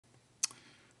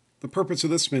The purpose of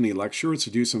this mini lecture is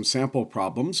to do some sample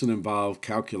problems that involve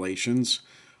calculations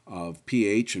of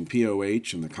pH and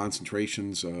pOH and the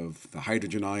concentrations of the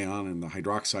hydrogen ion and the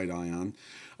hydroxide ion.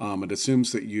 It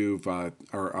assumes that you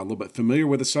are a little bit familiar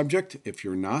with the subject. If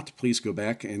you're not, please go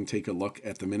back and take a look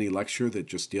at the mini lecture that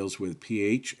just deals with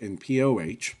pH and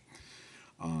pOH.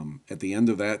 At the end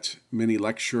of that mini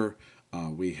lecture,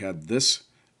 we had this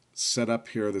set up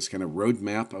here, this kind of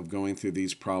roadmap of going through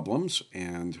these problems,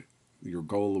 and your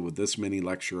goal with this mini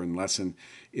lecture and lesson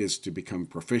is to become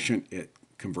proficient at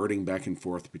converting back and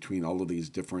forth between all of these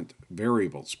different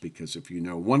variables, because if you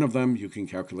know one of them, you can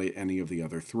calculate any of the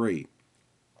other three.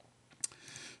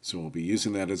 So we'll be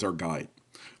using that as our guide.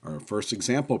 Our first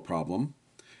example problem,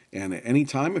 and at any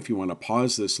time if you want to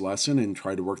pause this lesson and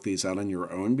try to work these out on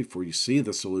your own before you see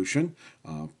the solution,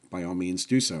 by all means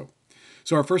do so.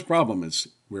 So our first problem is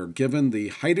we're given the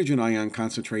hydrogen ion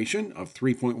concentration of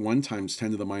 3.1 times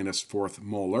 10 to the minus fourth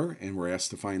molar, and we're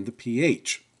asked to find the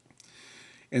pH.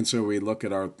 And so we look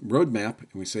at our roadmap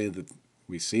and we say that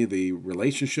we see the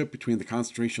relationship between the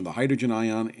concentration of the hydrogen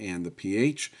ion and the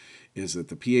pH is that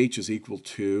the pH is equal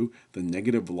to the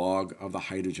negative log of the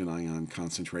hydrogen ion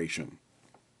concentration.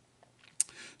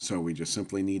 So we just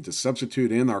simply need to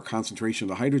substitute in our concentration of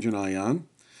the hydrogen ion.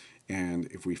 And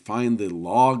if we find the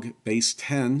log base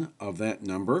 10 of that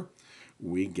number,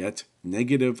 we get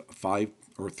negative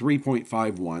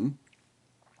 3.51.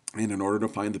 And in order to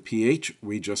find the pH,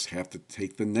 we just have to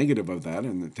take the negative of that.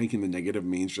 And taking the negative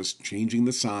means just changing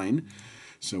the sign.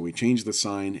 So we change the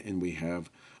sign and we have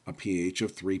a pH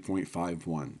of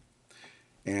 3.51.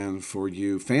 And for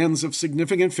you fans of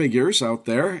significant figures out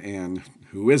there, and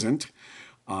who isn't,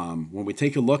 when we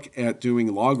take a look at doing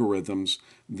logarithms,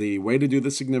 the way to do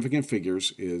the significant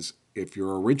figures is if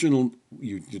you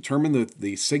determine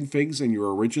the sig figs in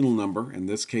your original number. In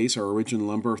this case, our original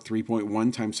number,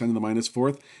 3.1 times 10 to the minus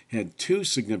fourth, had two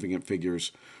significant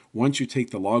figures. Once you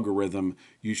take the logarithm,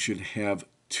 you should have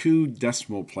two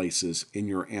decimal places in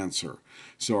your answer.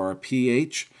 So our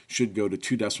pH should go to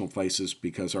two decimal places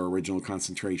because our original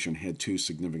concentration had two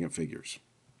significant figures.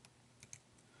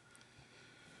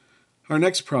 Our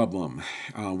next problem,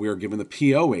 we are given the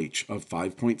pOH of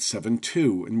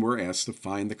 5.72, and we're asked to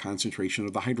find the concentration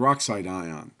of the hydroxide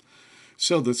ion.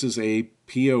 So this is a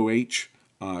pOH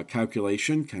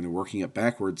calculation, kind of working it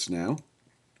backwards now.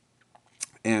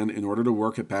 And in order to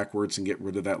work it backwards and get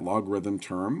rid of that logarithm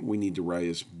term, we need to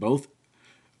raise both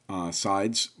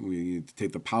sides. We need to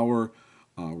take the power,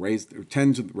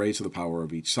 10 to raise to the power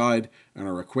of each side in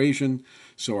our equation.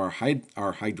 So our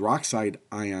hydroxide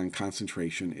ion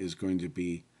concentration is going to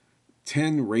be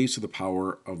 10 raised to the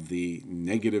power of the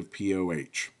negative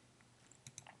pOH.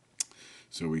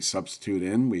 So we substitute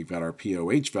in, we've got our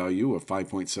pOH value of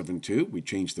 5.72. We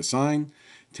change the sign,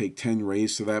 take 10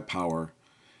 raised to that power,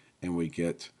 and we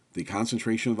get the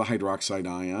concentration of the hydroxide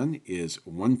ion is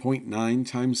 1.9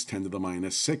 times 10 to the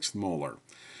minus sixth molar.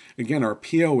 Again, our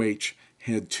pOH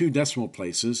had two decimal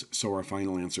places, so our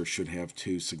final answer should have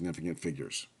two significant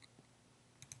figures.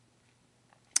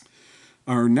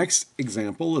 Our next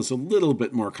example is a little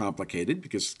bit more complicated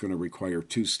because it's going to require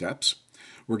two steps.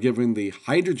 We're given the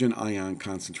hydrogen ion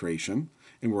concentration,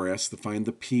 and we're asked to find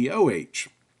the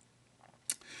pOH.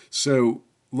 So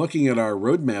looking at our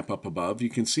roadmap up above,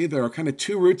 you can see there are kind of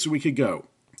two routes we could go.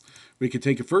 We could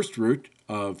take a first route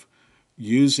of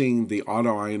using the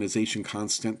autoionization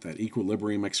constant, that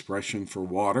equilibrium expression for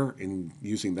water, and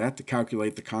using that to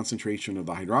calculate the concentration of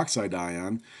the hydroxide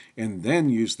ion, and then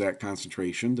use that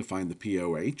concentration to find the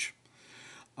pOH.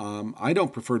 I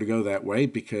don't prefer to go that way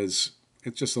because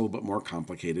it's just a little bit more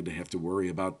complicated to have to worry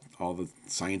about all the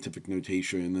scientific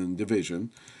notation and division.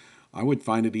 I would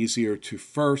find it easier to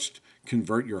first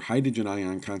convert your hydrogen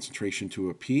ion concentration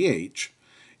to a pH,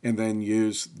 and then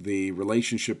use the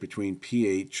relationship between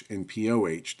pH and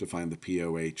pOH to find the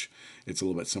pOH. It's a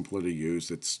little bit simpler to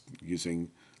use. It's using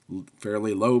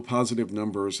fairly low positive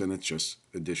numbers, and it's just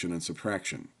addition and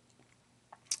subtraction.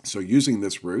 So using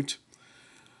this route,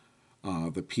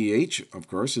 the pH, of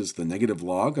course, is the negative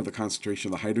log of the concentration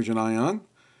of the hydrogen ion.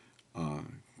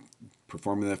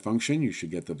 Performing that function, you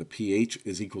should get that the pH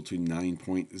is equal to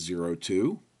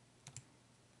 9.02.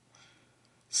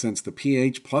 Since the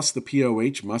pH plus the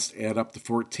pOH must add up to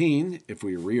 14, if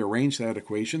we rearrange that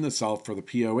equation to solve for the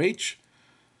pOH,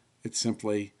 it's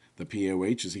simply the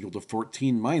pOH is equal to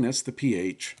 14 minus the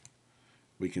pH.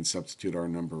 We can substitute our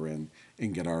number in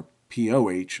and get our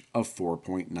pOH of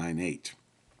 4.98.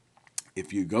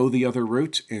 If you go the other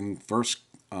route and first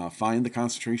find the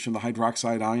concentration of the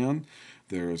hydroxide ion,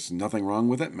 there's nothing wrong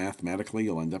with it. Mathematically,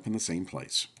 you'll end up in the same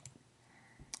place.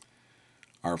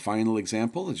 Our final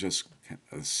example is just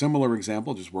A similar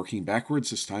example, just working backwards.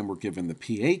 This time we're given the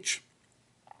pH,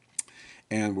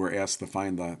 and we're asked to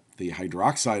find the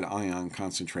hydroxide ion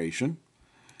concentration.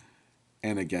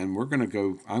 And again,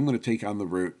 I'm going to take on the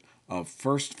route of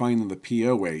first finding the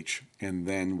pOH and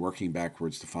then working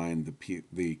backwards to find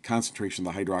the concentration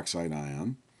of the hydroxide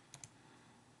ion.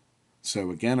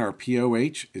 So again, our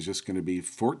pOH is just going to be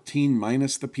 14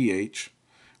 minus the pH,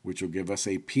 which will give us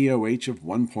a pOH of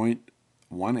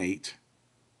 1.18.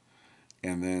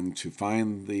 And then to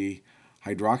find the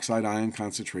hydroxide ion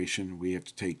concentration, we have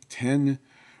to take 10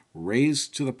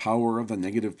 raised to the power of the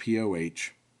negative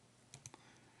pOH.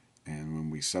 And when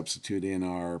we substitute in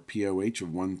our pOH of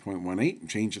 1.18 and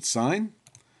change its sign,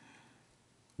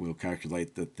 we'll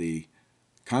calculate that the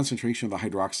concentration of the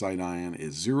hydroxide ion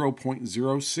is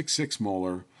 0.066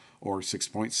 molar, or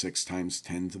 6.6 times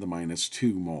 10 to the minus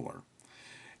 2 molar.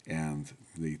 And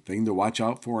the thing to watch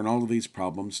out for in all of these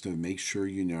problems, to make sure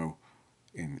you know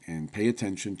and pay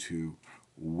attention to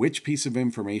which piece of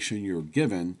information you're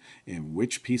given and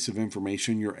which piece of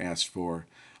information you're asked for,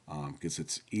 because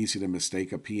it's easy to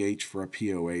mistake a pH for a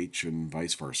pOH and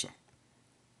vice versa.